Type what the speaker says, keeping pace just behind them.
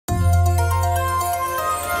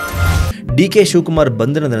DK Shivakumar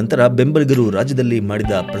ಬಂಧನದ ನಂತರ ಬೆಂಬಲಿಗರು ರಾಜ್ಯದಲ್ಲಿ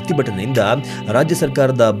ಮಾಡಿದ ಪ್ರತಿಭಟನೆಯಿಂದ ರಾಜ್ಯ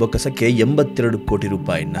ಸರ್ಕಾರದ ಬೊಕ್ಕಸಕ್ಕೆ 82 ಕೋಟಿ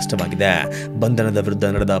ರೂಪಾಯಿ ನಷ್ಟವಾಗಿದೆ. ಬಂಧನದ ವಿರುದ್ಧ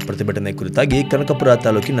ನಡೆದ ಪ್ರತಿಭಟನೆ ಕುರಿತಾಗಿ ಕನಕಪುರ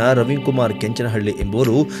ತಾಲೂಕಿನ ರವಿಕುಮಾರ್ ಕೆಂಚನಹಳ್ಳಿ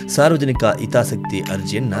ಎಂಬುವರು ಸಾರ್ವಜನಿಕ ಹಿತಾಸಕ್ತಿ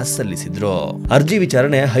ಅರ್ಜಿಯನ್ನ ಸಲ್ಲಿಸಿದ್ರು. ಅರ್ಜಿ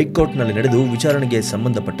ವಿಚಾರಣೆ ಹೈಕೋರ್ಟ್ನಲ್ಲಿ ನಡೆದು ವಿಚಾರಣೆಗೆ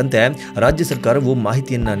ಸಂಬಂಧಪಟ್ಟಂತೆ ರಾಜ್ಯ ಸರ್ಕಾರವು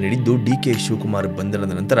ಮಾಹಿತಿಯನ್ನ ನೀಡಿದ್ದು, ಡಿಕೆ ಶಿವಕುಮಾರ್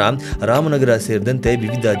ಬಂಧನದ ನಂತರ ರಾಮನಗರ ಸೇರಿದಂತೆ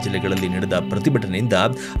ವಿವಿಧ ಜಿಲ್ಲೆಗಳಲ್ಲಿ ನಡೆದ ಪ್ರತಿಭಟನೆಯಿಂದ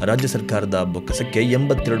ರಾಜ್ಯ ಸರ್ಕಾರದ ಬೊಕ್ಕಸಕ್ಕೆ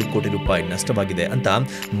 82 ಕೋಟಿ ರೂಪಾಯಿ ನಷ್ಟವಾಗಿದೆ ಅಂತ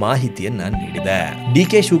ಮಾಹಿತಿಯನ್ನ ನೀಡಿದೆ.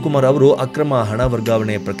 ಡಿಕೆ ಶಿವಕುಮಾರ್ ಅವರು ಅಕ್ರಮ ಹಣ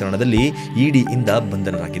ವರ್ಗಾವಣೆ ಪ್ರಕರಣದಲ್ಲಿ ಇಡಿಯಿಂದ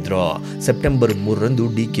ಬಂಧನರಾಗಿದ್ರು. ಸೆಪ್ಟೆಂಬರ್ 3ರಂದು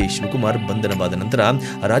ಡಿಕೆ ಶಿವಕುಮಾರ್ ಬಂಧನವಾದ ನಂತರ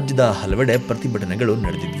ರಾಜ್ಯದ ಹಲವೆಡೆ ಪ್ರತಿಭಟನೆಗಳು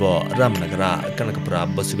ನಡೆದಿದ್ವು. ರಾಮನಗರ, ಕನಕಪುರ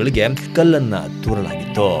ಬಸ್ಸುಗಳಿಗೆ ಕಲ್ಲನ್ನ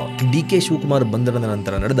ತೂರಲಾಗಿತ್ತು. ಡಿಕೆ ಶಿವಕುಮಾರ್ ಬಂಧನದ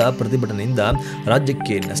ನಂತರ ನಡೆದ ಪ್ರತಿಭಟನೆಯಿಂದ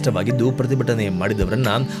ರಾಜ್ಯಕ್ಕೆ ನಷ್ಟವಾಗಿದ್ದು, ಪ್ರತಿಭಟನೆ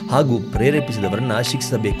ಮಾಡಿದವರನ್ನ ಹಾಗೂ ಪ್ರೇರೇಪಿಸಿದವರನ್ನ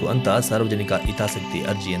ಶಿಕ್ಷಿಸಬೇಕು ಅಂತ ಸಾರ್ವಜನಿಕ ಹಿತಾಸಕ್ತಿ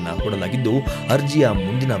ಅರ್ಜಿಯನ್ನ ಕೊಡಲಾಗಿದ್ದು, ಅರ್ಜಿಯ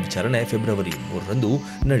ಮುಂದಿನ ವಿಚಾರಣೆ ಫೆಬ್ರವರಿ 3ರಂದು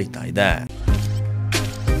ನಡೀತಾ ಇದೆ.